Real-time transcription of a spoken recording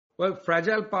Well,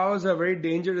 fragile powers are very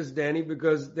dangerous, Danny,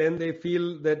 because then they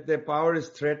feel that their power is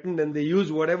threatened and they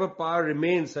use whatever power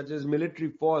remains, such as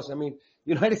military force. I mean,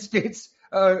 United States,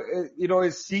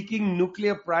 is seeking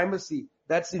nuclear primacy.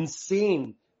 That's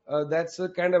insane. That's a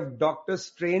kind of Dr.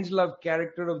 Strangelove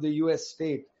character of the U.S.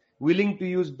 state, willing to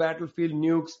use battlefield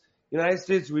nukes. United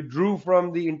States withdrew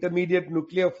from the Intermediate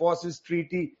Nuclear Forces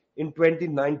Treaty in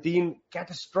 2019.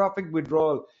 Catastrophic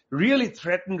withdrawal. Really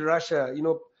threatened Russia.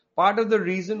 Part of the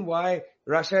reason why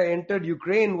Russia entered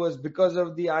Ukraine was because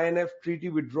of the INF treaty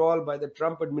withdrawal by the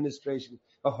Trump administration,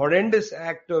 a horrendous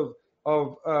act of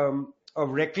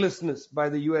recklessness by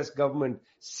the U.S. government,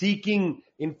 seeking,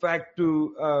 in fact,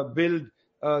 to build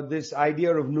this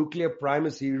idea of nuclear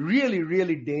primacy. Really,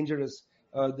 really dangerous.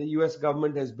 The U.S.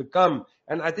 government has become,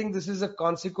 and I think this is a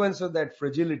consequence of that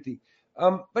fragility.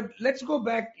 But let's go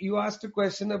back. You asked a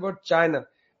question about China.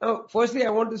 Now, firstly,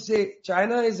 I want to say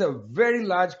China is a very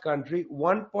large country,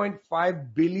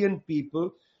 1.5 billion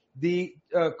people. The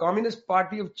Communist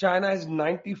Party of China has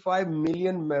 95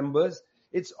 million members.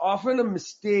 It's often a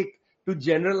mistake to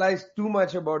generalize too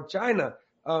much about China.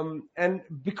 And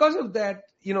because of that,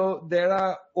 there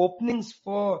are openings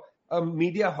for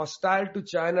media hostile to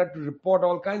China to report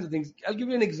all kinds of things. I'll give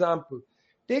you an example.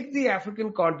 Take the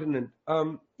African continent.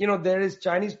 There is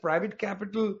Chinese private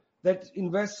capital that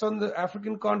invests on the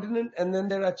African continent, and then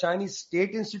there are Chinese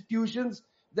state institutions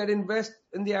that invest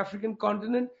in the African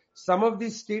continent. Some of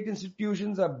these state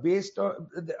institutions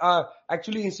are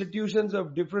actually institutions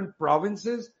of different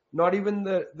provinces, not even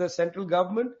the central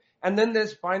government. And then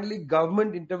there's finally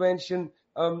government intervention,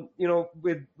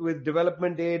 with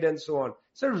development aid and so on.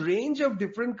 So a range of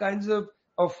different kinds of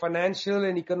financial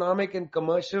and economic and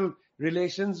commercial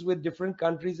relations with different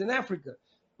countries in Africa.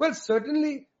 Well,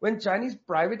 certainly when Chinese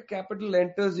private capital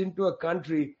enters into a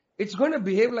country, it's going to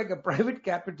behave like a private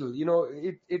capital.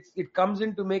 It comes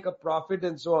in to make a profit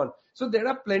and so on. So there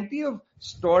are plenty of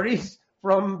stories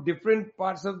from different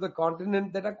parts of the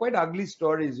continent that are quite ugly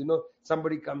stories.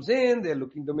 Somebody comes in, they're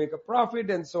looking to make a profit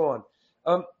and so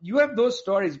on. You have those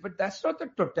stories, but that's not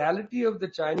the totality of the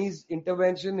Chinese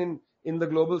intervention in the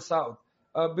global south.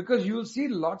 Because you'll see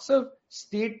lots of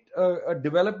state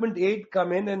development aid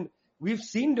come in, and we've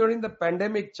seen during the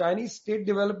pandemic, Chinese state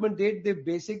development aid, they've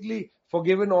basically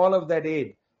forgiven all of that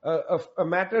aid. A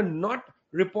matter not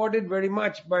reported very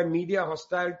much by media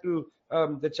hostile to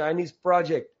the Chinese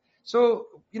project. So,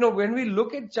 when we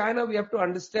look at China, we have to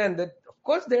understand that, of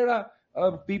course, there are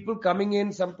people coming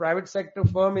in, some private sector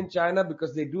firm in China,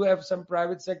 because they do have some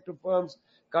private sector firms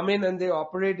come in and they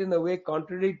operate in a way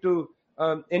contrary to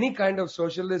any kind of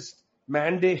socialist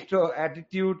mandate or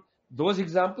attitude. Those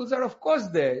examples are, of course,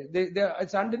 there.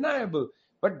 It's undeniable.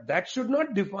 But that should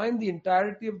not define the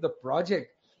entirety of the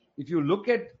project. If you look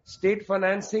at state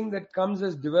financing that comes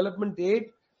as development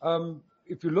aid,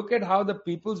 if you look at how the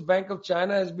People's Bank of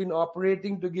China has been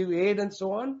operating to give aid and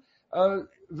so on,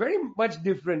 very much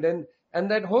different.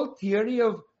 And that whole theory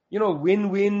of,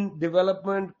 win-win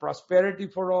development, prosperity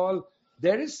for all,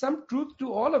 there is some truth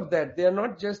to all of that. They are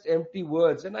not just empty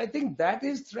words. And I think that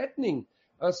is threatening.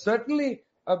 Certainly,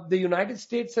 the United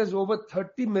States has over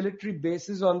 30 military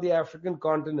bases on the African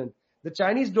continent. The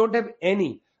Chinese don't have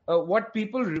any. What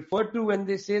people refer to when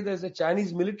they say there's a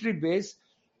Chinese military base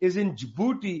is in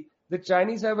Djibouti. The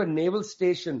Chinese have a naval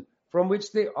station from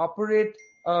which they operate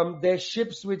their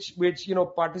ships, which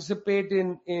participate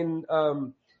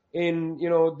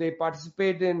they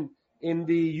participate in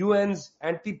the UN's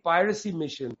anti-piracy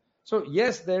mission. So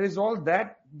yes, there is all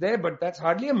that there, but that's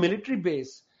hardly a military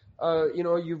base.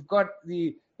 You've got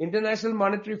the International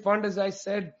Monetary Fund, as I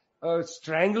said,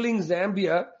 strangling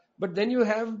Zambia, but then you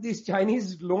have these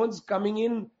Chinese loans coming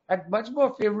in at much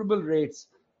more favorable rates.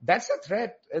 That's a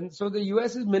threat. And so the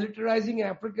US is militarizing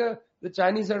Africa. The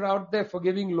Chinese are out there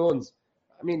forgiving loans.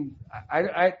 I mean,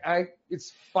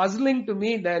 it's puzzling to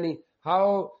me, Danny,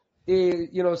 how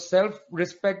a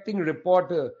self-respecting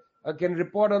reporter can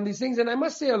report on these things. And I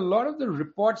must say, a lot of the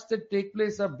reports that take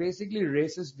place are basically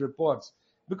racist reports,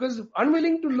 because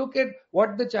unwilling to look at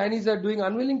what the Chinese are doing,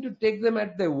 unwilling to take them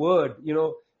at their word.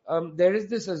 There is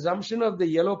this assumption of the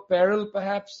yellow peril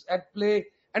perhaps at play,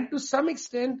 and to some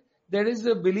extent there is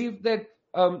a belief that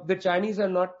the Chinese are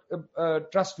not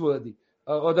trustworthy,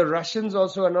 or the Russians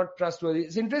also are not trustworthy.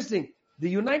 It's interesting. The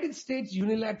United States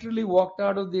unilaterally walked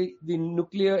out of the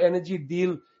nuclear energy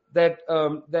deal that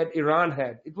Iran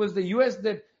had. It was the US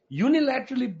that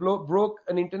unilaterally broke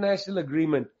an international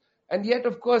agreement. And yet,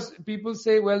 of course, people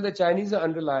say, well, the Chinese are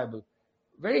unreliable.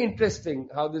 Very interesting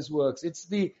how this works. It's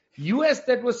the US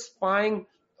that was spying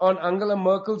on Angela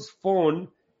Merkel's phone,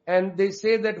 and they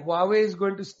say that Huawei is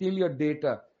going to steal your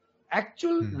data.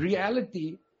 Actual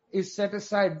reality is set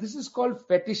aside. This is called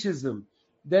fetishism.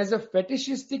 There's a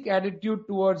fetishistic attitude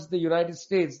towards the United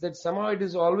States that somehow it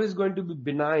is always going to be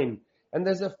benign. And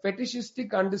there's a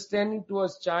fetishistic understanding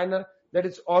towards China that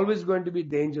it's always going to be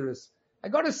dangerous. I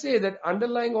got to say that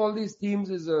underlying all these themes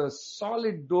is a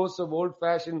solid dose of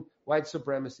old-fashioned white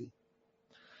supremacy.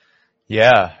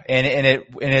 Yeah, and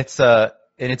it's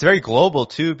very global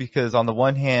too, because on the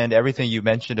one hand, everything you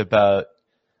mentioned about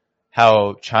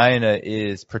how China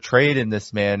is portrayed in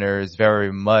this manner is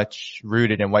very much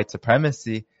rooted in white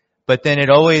supremacy, but then it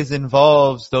always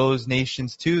involves those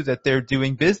nations too that they're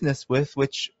doing business with,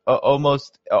 which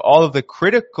almost all of the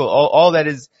critical, all that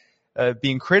is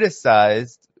being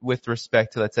criticized with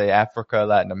respect to, let's say, Africa,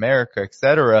 Latin America,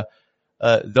 etc.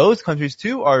 Those countries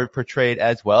too are portrayed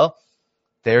as, well,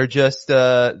 they're just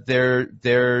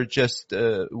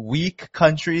weak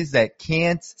countries that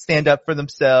can't stand up for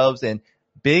themselves, and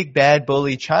big bad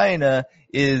bully China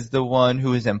is the one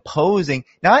who is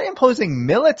not imposing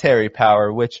military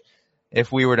power, which,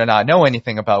 if we were to not know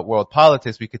anything about world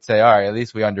politics, we could say, all right, at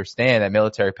least we understand that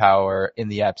military power in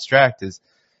the abstract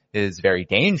is very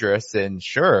dangerous. And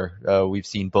sure, we've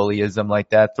seen bullyism like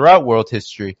that throughout world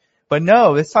history. But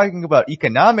no, it's talking about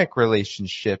economic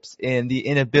relationships and the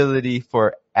inability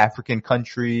for African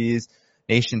countries,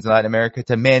 nations in Latin America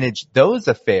to manage those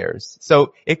affairs.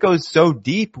 So it goes so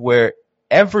deep where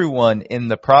everyone in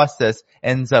the process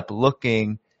ends up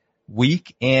looking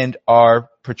weak and are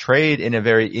portrayed in a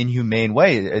very inhumane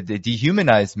way, a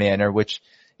dehumanized manner, which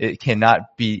it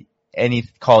cannot be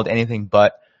called anything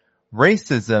but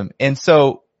racism. And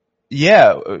so,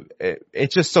 yeah,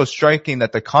 it's just so striking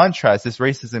that this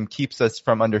racism keeps us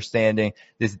from understanding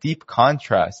this deep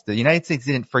contrast. The United States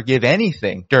didn't forgive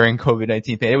anything during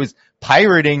COVID-19. It was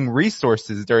pirating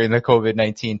resources during the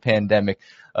COVID-19 pandemic,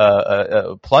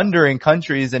 plundering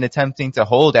countries and attempting to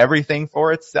hold everything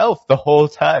for itself the whole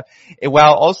time,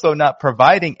 while also not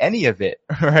providing any of it,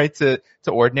 right, to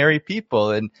ordinary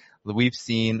people. And we've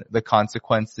seen the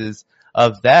consequences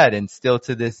of that, and still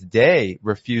to this day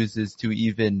refuses to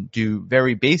even do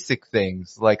very basic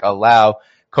things like allow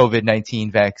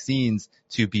COVID-19 vaccines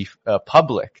to be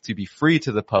public, to be free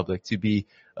to the public, to be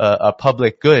a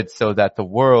public good so that the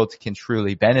world can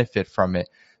truly benefit from it.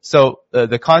 So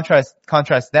the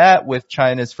contrast that with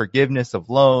China's forgiveness of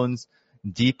loans,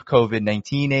 deep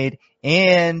COVID-19 aid,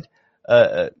 and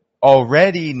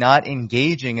already not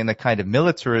engaging in the kind of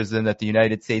militarism that the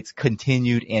United States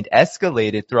continued and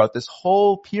escalated throughout this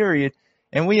whole period.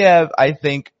 And we have, I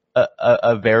think,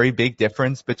 a very big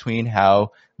difference between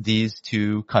how these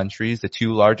two countries, the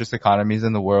two largest economies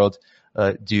in the world,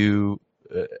 how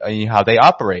they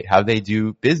operate, how they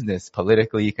do business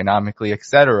politically, economically,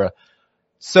 etc.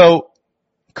 So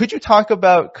could you talk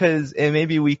about, and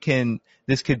maybe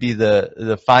this could be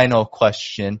the final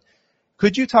question.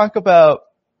 Could you talk about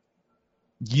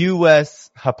U.S.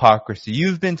 hypocrisy?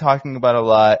 You've been talking about a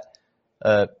lot,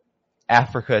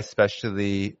 Africa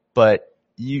especially, but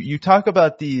you talk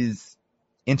about these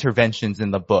interventions in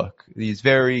the book, these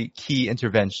very key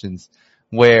interventions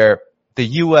where the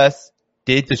U.S.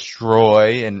 did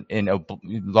destroy and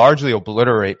largely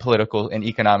obliterate political and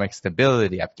economic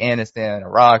stability, Afghanistan,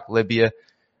 Iraq, Libya,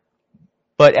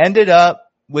 but ended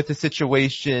up with a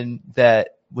situation that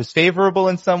was favorable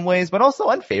in some ways, but also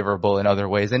unfavorable in other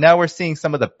ways. And now we're seeing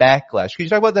some of the backlash. Could you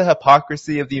talk about the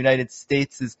hypocrisy of the United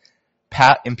States'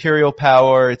 imperial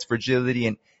power, its fragility,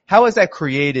 and how has that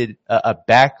created a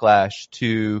backlash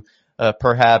to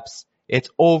perhaps its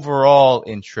overall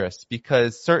interests?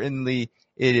 Because certainly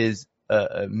it is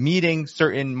meeting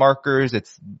certain markers.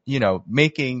 It's,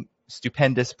 making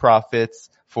stupendous profits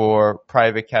for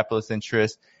private capitalist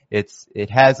interests. It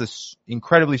has a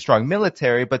incredibly strong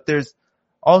military, but there's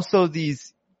also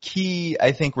these key,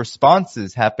 I think,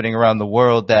 responses happening around the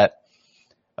world that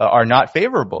are not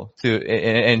favorable to,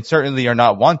 and certainly are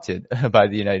not wanted by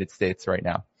the United States right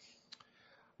now.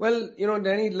 Well,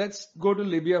 Danny, let's go to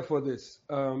Libya for this,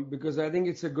 because I think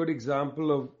it's a good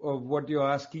example of what you're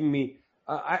asking me.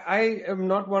 I am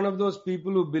not one of those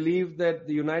people who believe that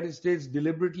the United States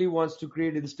deliberately wants to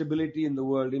create instability in the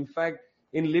world. In fact,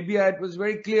 in Libya, it was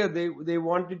very clear they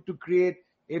wanted to create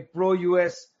a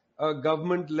pro-US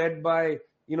government led by,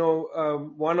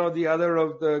 one or the other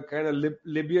of the kind of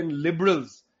Libyan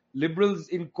liberals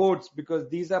in quotes, because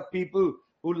these are people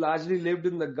who largely lived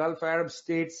in the Gulf Arab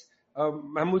states.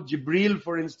 Mahmoud Jibril,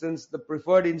 for instance, the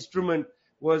preferred instrument,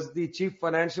 was the chief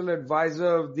financial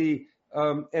advisor of the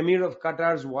Emir of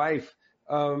Qatar's wife.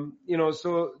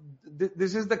 So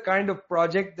this is the kind of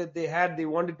project that they had. They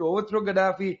wanted to overthrow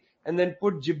Gaddafi and then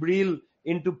put Jibril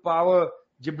into power.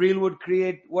 Jibril would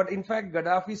create what, in fact,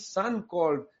 Gaddafi's son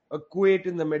called a Kuwait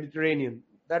in the Mediterranean.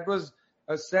 That was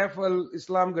Saif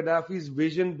al-Islam Gaddafi's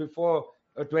vision before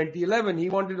 2011. He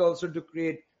wanted also to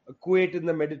create a Kuwait in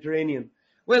the Mediterranean.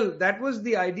 Well, that was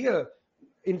the idea.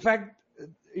 In fact,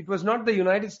 it was not the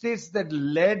United States that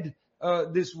led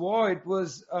this war. It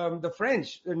was the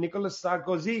French, Nicolas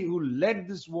Sarkozy, who led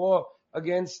this war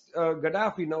against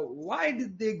Gaddafi. Now, why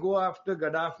did they go after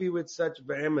Gaddafi with such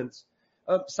vehemence?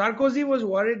 Sarkozy was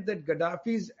worried that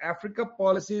Gaddafi's Africa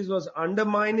policies was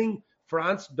undermining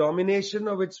France's domination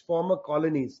of its former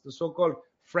colonies, the so-called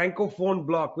Francophone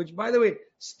bloc, which, by the way,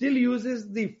 still uses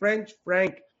the French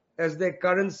franc as their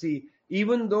currency,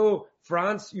 even though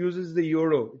France uses the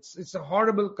euro. It's a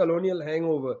horrible colonial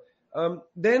hangover.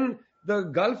 Then the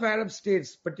Gulf Arab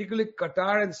states, particularly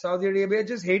Qatar and Saudi Arabia,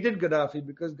 just hated Gaddafi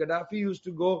because Gaddafi used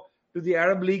to go to the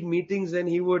Arab League meetings and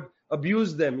he would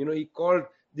abuse them. He called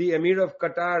the Emir of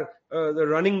Qatar the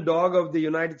running dog of the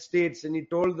United States, and he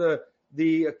told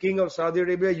the king of Saudi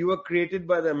Arabia, you were created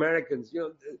by the Americans.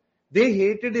 They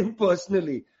hated him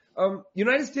personally.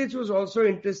 United States was also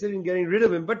interested in getting rid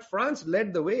of him, but France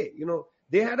led the way.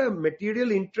 They had a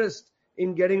material interest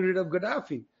in getting rid of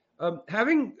Gaddafi.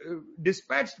 Having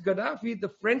dispatched Gaddafi,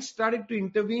 the French started to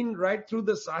intervene right through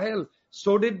the Sahel.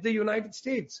 So did the United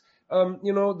States.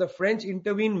 The French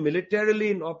intervened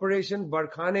militarily in Operation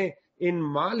Barkhane in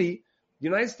Mali. The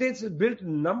United States has built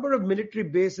a number of military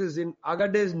bases in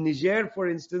Agadez, Niger, for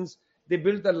instance. They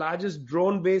built the largest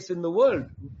drone base in the world.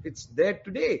 It's there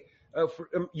today.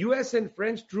 US and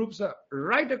French troops are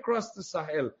right across the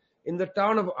Sahel in the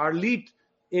town of Arlit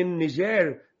in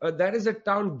Niger. That is a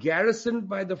town garrisoned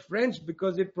by the French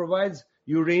because it provides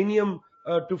uranium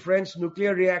to French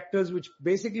nuclear reactors, which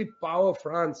basically power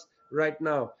France right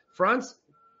now. France,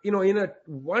 in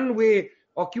one way,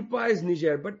 occupies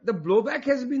Niger, but the blowback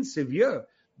has been severe.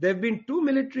 There have been 2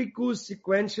 military coups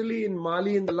sequentially in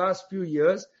Mali in the last few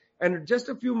years, and just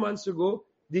a few months ago,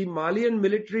 the Malian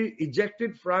military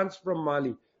ejected France from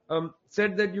Mali,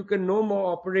 said that you can no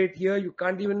more operate here, you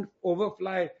can't even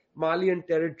overfly Malian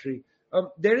territory.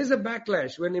 There is a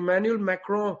backlash. When Emmanuel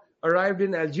Macron arrived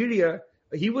in Algeria,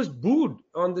 he was booed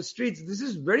on the streets. This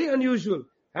is very unusual.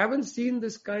 Haven't seen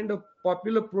this kind of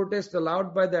popular protest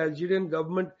allowed by the Algerian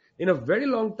government in a very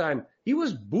long time. He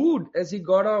was booed as he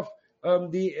got off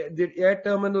the air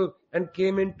terminal and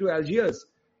came into Algiers.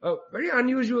 A very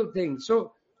unusual thing.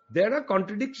 So there are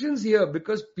contradictions here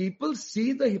because people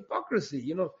see the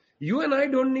hypocrisy. You and I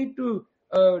don't need to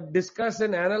discuss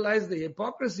and analyze the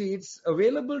hypocrisy. It's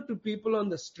available to people on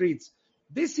the streets.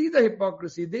 They see the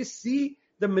hypocrisy. They see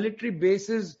the military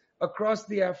bases across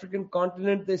the African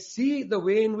continent. They see the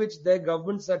way in which their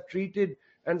governments are treated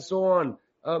and so on.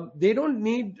 They don't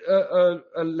need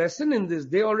a lesson in this.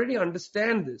 They already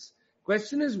understand this.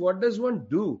 Question is, what does one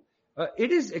do?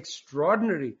 It is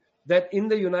extraordinary that in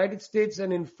the United States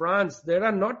and in France, there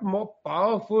are not more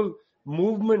powerful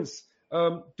movements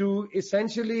to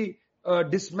essentially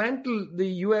dismantle the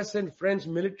US and French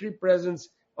military presence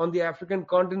on the African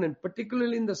continent,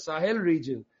 particularly in the Sahel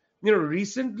region.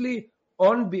 Recently,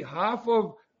 on behalf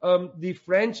of the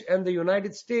French and the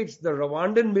United States, the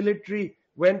Rwandan military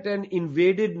went and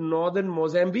invaded northern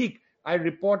Mozambique. I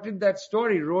reported that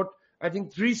story, wrote, I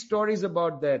think, 3 stories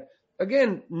about that.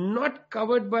 Again, not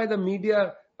covered by the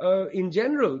media in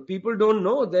general. People don't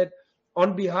know that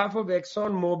on behalf of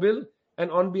ExxonMobil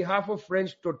and on behalf of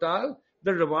French Total,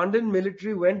 the Rwandan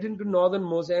military went into northern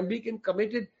Mozambique and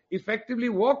committed effectively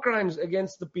war crimes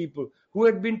against the people who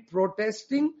had been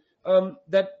protesting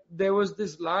that there was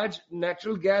this large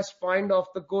natural gas find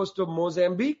off the coast of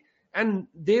Mozambique, and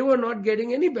they were not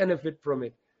getting any benefit from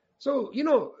it. So,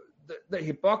 the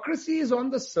hypocrisy is on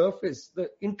the surface. The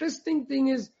interesting thing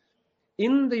is,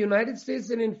 in the United States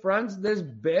and in France, there's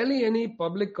barely any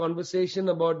public conversation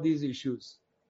about these issues.